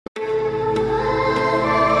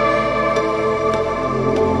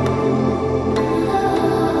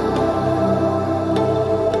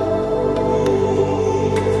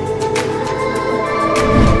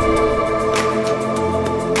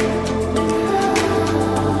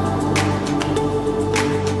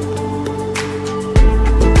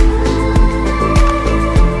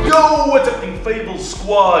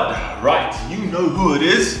God! Right, you know who it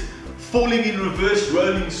is. Falling in reverse,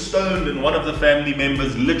 rolling stoned, and one of the family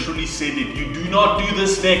members literally said, if you do not do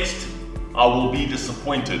this next, I will be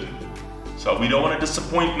disappointed. So we don't want to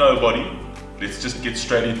disappoint nobody. Let's just get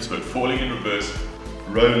straight into it. Falling in reverse,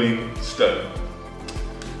 rolling stone.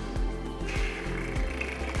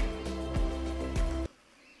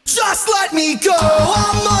 Just let me go,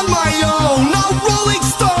 I'm on my own. No rolling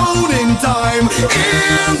stone in time,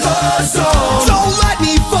 in the zone. Don't let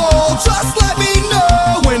me fall, just let me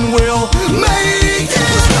know when we'll make it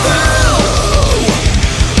through.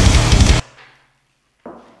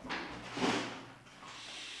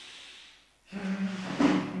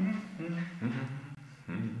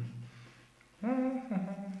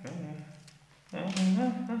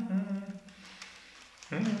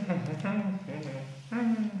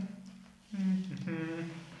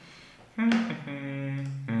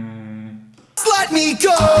 Let me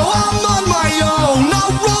go, I'm on my own. No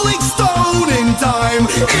rolling stone in time,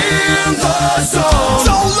 in the zone.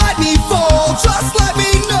 Don't let me fall, just let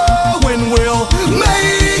me know when we'll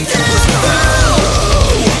make it through.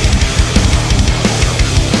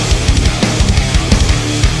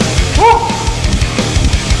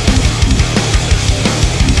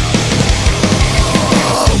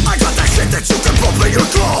 I got that shit that you can pump in your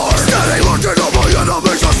car. Steady looking at my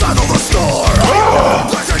enemies, I'll settle the score.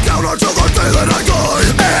 Breaking down until the day that I die.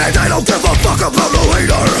 And I don't give a fuck about no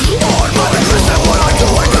hater. On my business and what I do,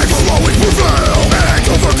 I will always prevail. And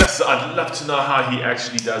over. I'd love to know how he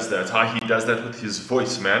actually does that. How he does that with his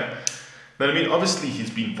voice, man. But I mean, obviously he's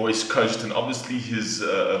been voice coached, and obviously his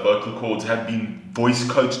vocal cords have been voice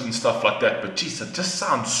coached and stuff like that. But geez, it just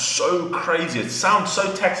sounds so crazy. It sounds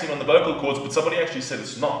so taxing on the vocal cords, but somebody actually said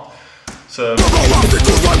it's not. So. Just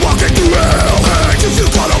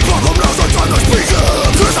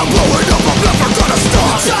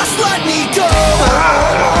let me go.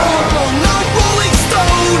 No rolling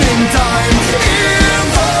stone in time, in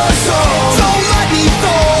the zone. Don't let me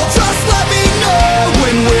fall, just let me know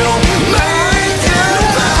when we'll make it. No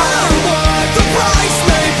matter what the price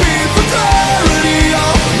may be for clarity,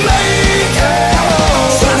 I'll make it.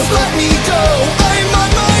 Just let me go, I'm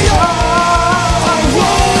on my own.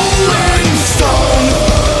 Rolling stone.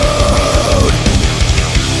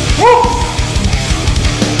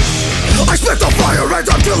 I spit the fire and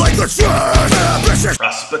I'm killing the trash.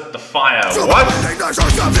 I spit the fire. What?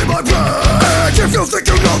 If you think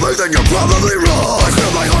you know me, then you're probably wrong. I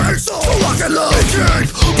feel my heart and soul, so I can love.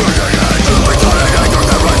 Keep bringing it.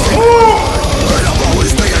 And I'm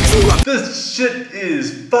always being true. This shit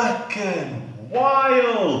is fucking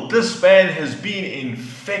wild. This man has been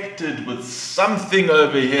infected with something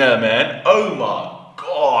over here, man. Oh my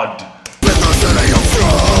god. In the city of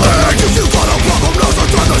fraud. If you got a problem, now's the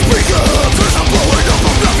time to speak up. Cause I'm blowing up,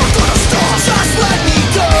 I'm never gonna stop. Just let me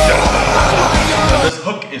go. This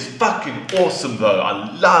hook is fucking awesome though. I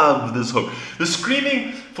love this hook. The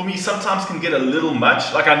screaming for me sometimes can get a little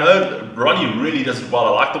much. Like I know Ronnie really does it well.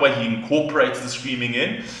 I like the way he incorporates the screaming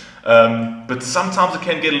in. But sometimes it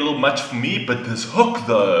can get a little much for me. But this hook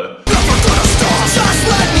though. Never gonna stop. Just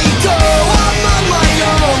let me go. I'm on my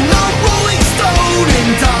own. Not rolling stone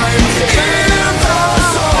in time. In the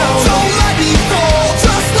zone. Don't let me fall.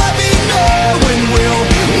 Just let me know when we'll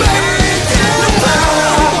make it. No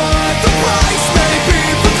matter what the price may be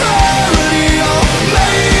for clarity, I'll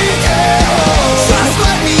make it. Just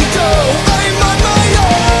let me go. I'm on my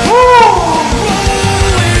own.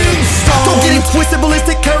 Rolling stone. Don't get it twisted,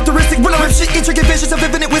 ballistic, characteristic. When I rip shit, intricate visions of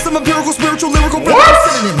infinite wisdom, empirical, spiritual, lyrical,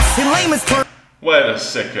 synonyms. In layman's terms. Wait a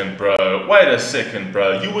second, bro. Wait a second,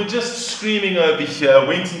 bro. You were just screaming over here,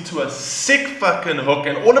 went into a sick fucking hook,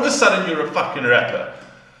 and all of a sudden you're a fucking rapper.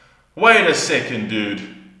 Wait a second, dude.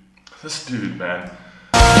 This dude, man.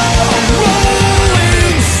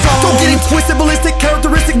 Don't get it twisted, ballistic,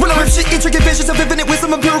 characteristic. When I rip shit, intricate visions of infinite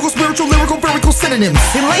wisdom, empirical, spiritual, lyrical, synonyms.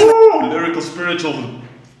 In layman's. Ooh, lyrical, spiritual.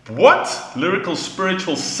 What? Lyrical,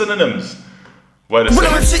 spiritual synonyms. Wait a second.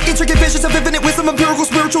 When I rip shit, intricate visions of infinite wisdom, empirical,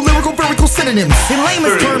 spiritual, lyrical, synonyms. In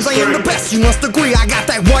layman's terms, I am the best, you must agree. I got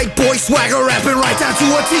that white boy swagger, rapping right down to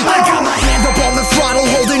a T. I got my hand up on the throttle,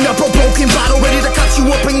 holding up a broken bottle, ready to cut you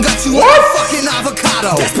up and gut you like a fucking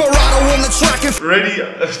avocado. Desperado on the track and ready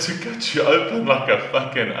to cut you open like a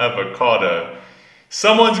fucking avocado.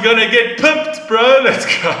 Someone's gonna get pimped, bro. Let's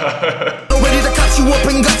go. ready to cut you up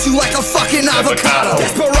and gut you like a fucking avocado.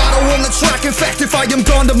 Desperado on the track. In fact, if I am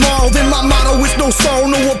gone tomorrow, then my motto is no sorrow,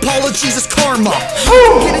 no apologies, it's karma.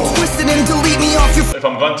 Get it twisted and delete me off your. If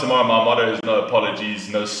I'm gone tomorrow, my motto is no apologies,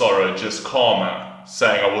 no sorrow, just karma.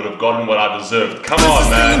 saying I would have gotten what I deserved. Come on,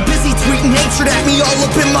 man. Busy tweeting hatred at me all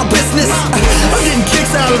up in my business. I'm getting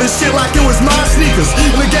kicks out of this shit like it was my sneakers.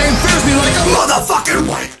 The game fears me like a motherfucking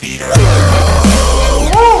white beater.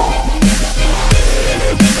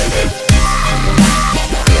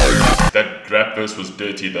 That rap verse was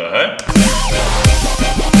dirty though, huh?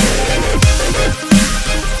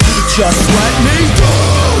 Just let me go.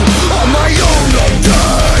 On my own, I'm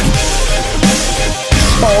dead.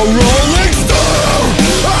 A rolling stone,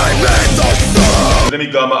 I made the sun. Let me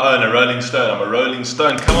go on my own, a rolling stone. I'm a rolling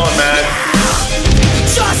stone. Come on, man.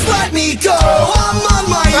 Just let me go. I'm on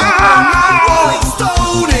my own. A rolling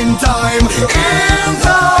stone in time. In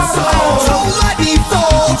the zone. Don't let me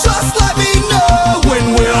fall. Just let me know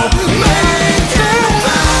when we'll make it. No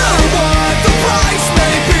matter what the price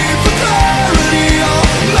may be for clarity, I'll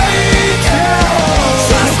make it.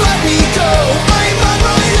 Just let me go. I'm on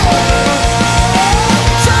my own.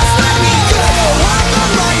 Just let me go. I'm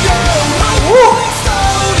on my own. A rolling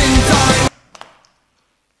stone in time.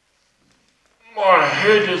 My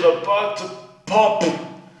head is about to pop.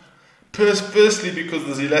 Firstly, because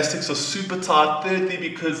these elastics are super tight. Thirdly,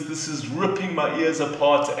 because this is ripping my ears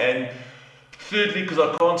apart. And thirdly, because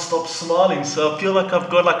I can't stop smiling. So I feel like I've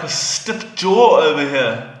got like a stiff jaw over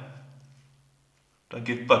here. Don't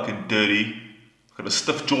get fucking dirty. I've got a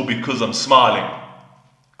stiff jaw because I'm smiling.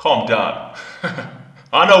 Calm down.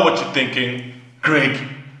 I know what you're thinking, Greg.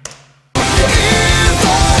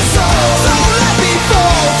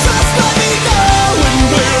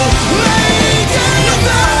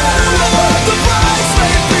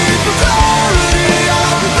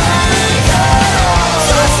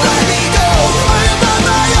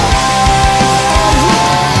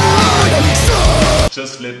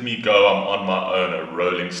 Just let me go, I'm on my own, a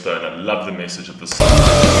rolling stone. I love the message of the song.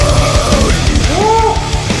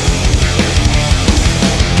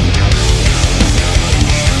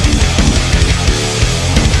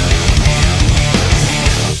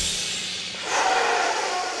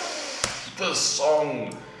 This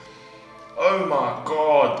song, oh my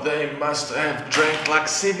god, they must have drank like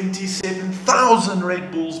 77,000 Red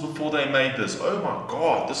Bulls before they made this. Oh my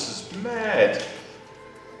god, this is mad.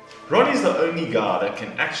 Ronnie's the only guy that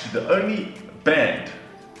can actually, the only band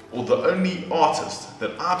or the only artist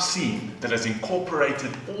that I've seen that has incorporated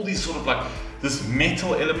all these sort of like this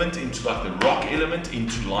metal element into like the rock element,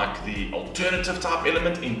 into like the alternative type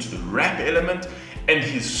element, into the rap element, and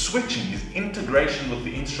his switching, his integration with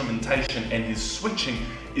the instrumentation and his switching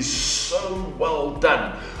is so well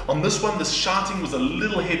done. On this one, the shouting was a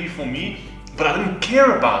little heavy for me, but I didn't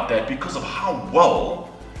care about that because of how well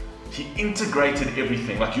he integrated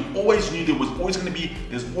everything. Like you always knew there was always going to be,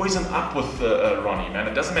 there's always an up with Ronnie, man.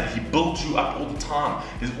 It doesn't matter, he builds you up all the time.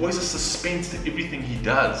 There's always a suspense to everything he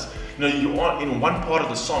does. You know, you are in one part of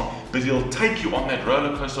the song, but he'll take you on that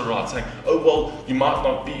roller coaster ride saying, oh well, you might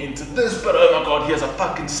not be into this, but oh my god, he has a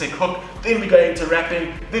fucking sick hook. Then we go into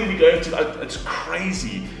rapping, then we go into, it's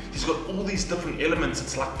crazy. He's got all these different elements.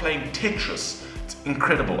 It's like playing Tetris. It's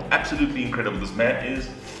incredible, absolutely incredible. This man is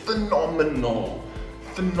phenomenal.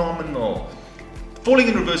 Phenomenal. Falling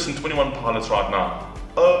in Reverse and 21 Pilots right now.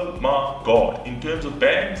 Oh my god. In terms of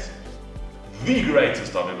bands, the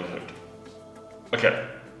greatest I've ever heard. Okay,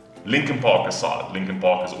 Linkin Park aside. Linkin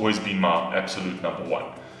Park has always been my absolute number one.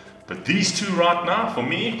 But these two right now, for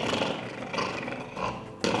me,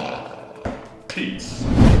 peace.